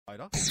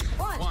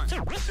One,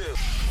 two.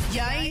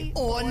 Yay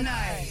or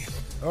nay?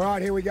 All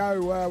right, here we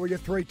go. We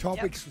got three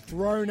topics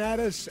thrown at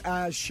us,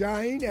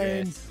 Shane,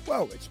 and,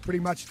 well, it's pretty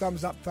much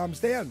thumbs up, thumbs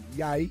down.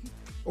 Yay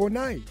or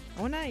nay?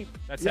 Or nay.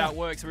 That's how it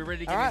works. Are we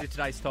ready to get into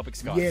today's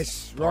topics, guys?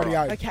 Yes,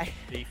 rightio. Okay.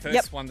 The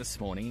first one this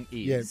morning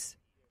is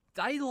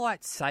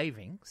daylight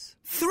savings.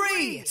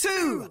 3,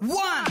 2,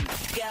 1.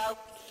 Go.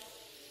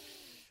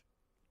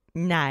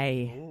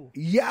 Nay.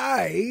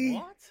 Yay.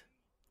 What?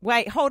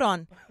 Wait, hold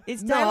on.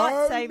 Is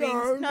daylight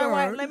savings... no.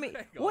 wait, let me...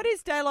 What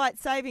is daylight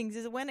savings?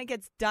 Is it when it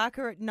gets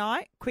darker at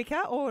night,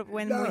 quicker, or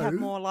when we have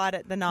more light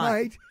at the night?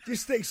 Mate,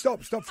 just think,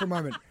 stop for a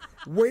moment.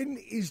 When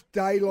is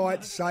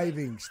daylight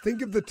savings?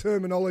 Think of the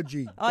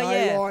terminology. Oh,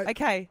 daylight yeah.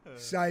 Okay.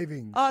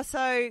 savings. Oh,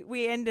 so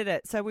we ended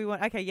it. So we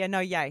went... Okay, yeah, no,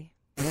 yay.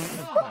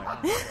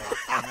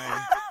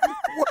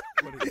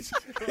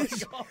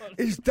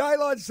 Is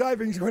daylight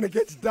savings when it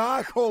gets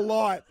dark or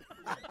light?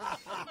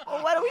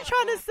 Well, what are we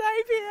trying to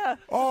save here?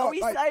 Oh, are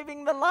we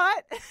saving the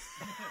light?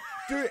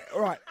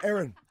 All right,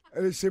 Erin,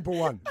 a simple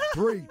one.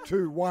 3,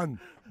 2, 1.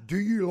 Do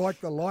you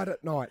like the light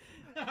at night?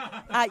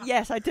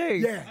 Yes, I do.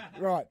 Yeah,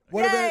 right.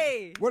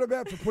 Yay! What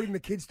about for putting the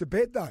kids to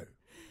bed, though?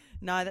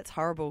 No, that's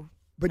horrible.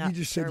 But No, you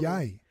just said terrible.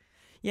 yay.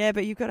 Yeah,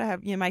 but you've got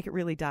to make it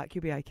really dark.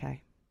 You'll be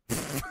okay.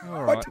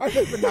 All right. I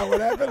don't even know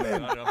what happened I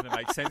then. don't know if it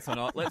makes sense or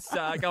not. Let's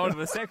go on to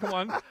the second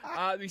one.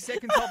 The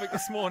second topic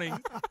this morning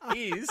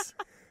is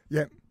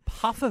Yep.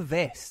 puffer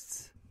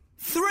vests.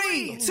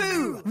 3,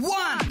 2,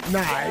 1.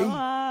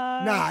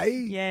 Nay.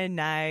 Nay. Yeah,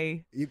 no.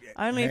 You-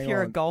 Only if hang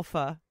you're a on,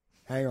 golfer.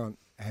 Hang on.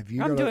 Have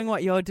you I'm got doing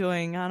what you're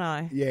doing, aren't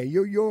I? Yeah,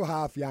 you're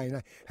half yay.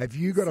 No. Have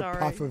you got Sorry. a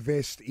puffer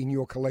vest in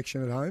your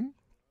collection at home?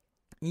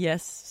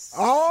 Yes.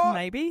 Oh!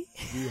 Maybe.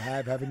 You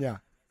have, haven't you?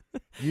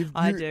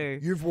 I do.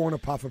 You've worn a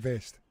puffer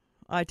vest.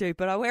 I do,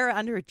 but I wear it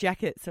under a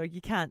jacket so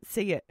you can't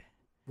see it.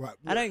 Right.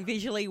 I don't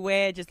visually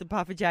wear just a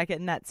puffer jacket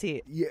and that's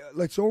it. Yeah,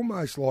 it's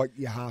almost like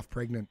you're half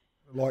pregnant.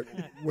 Like,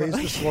 where's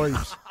the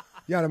sleeves?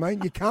 You know what I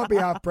mean? You can't be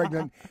half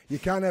pregnant. You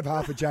can't have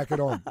half a jacket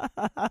on.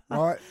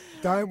 Right?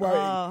 Don't worry.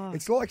 Oh.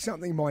 It's like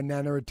something my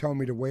nana had told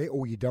me to wear,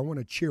 or you don't want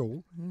to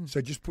chill, so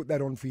just put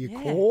that on for your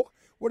Yeah. core.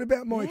 What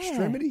about my Yeah.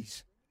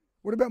 extremities?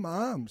 What about my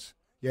arms?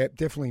 Yeah,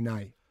 definitely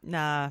nay.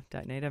 Nah,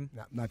 don't need them.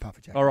 No puffer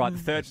jacket. All right, the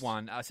third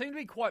one. Seemed to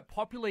be quite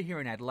popular here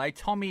in Adelaide.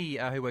 Tommy,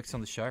 who works on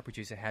the show,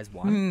 producer, has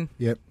one.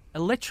 Yep.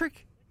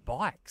 Electric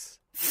bikes.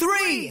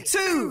 3,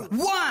 2,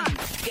 1.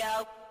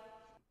 Go.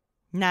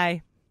 No.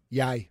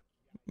 Yay.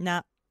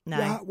 No. No.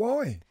 Yeah,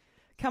 why?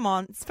 Come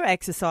on, it's for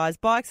exercise.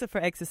 Bikes are for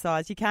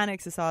exercise. You can't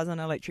exercise on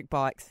electric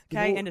bikes.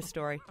 Okay, Well, end of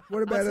story.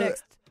 What about What's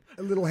next?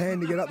 a little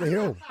hand to get up the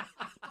hill?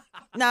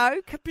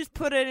 No, just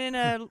put it in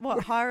a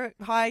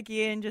higher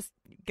gear and just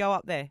go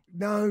up there.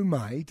 No,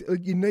 mate.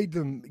 You need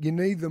them. You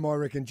need them, I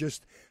reckon.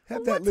 Just have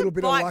Well, that what's little a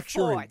bit of bike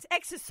luxury. for? It's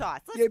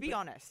exercise. Let's Yeah, be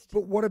honest.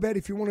 But what about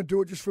if you want to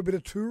do it just for a bit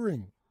of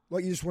touring?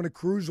 Like you just want to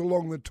cruise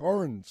along the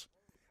Torrens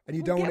and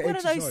you don't Get want one to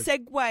of exercise. those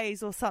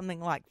segways or something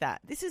like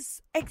that. This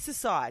is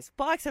exercise.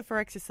 Bikes are for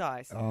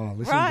exercise. Oh,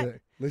 listen right?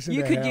 listen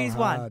You to could how use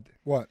one. hard.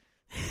 What?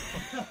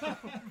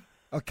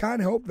 I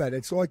can't help that.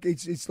 It's like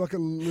a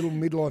little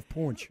midlife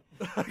paunch.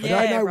 I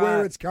Yeah, don't know where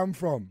right. it's come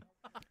from.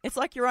 It's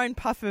like your own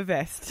puffer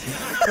vest.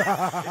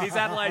 It is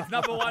Adelaide's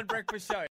 #1 breakfast show.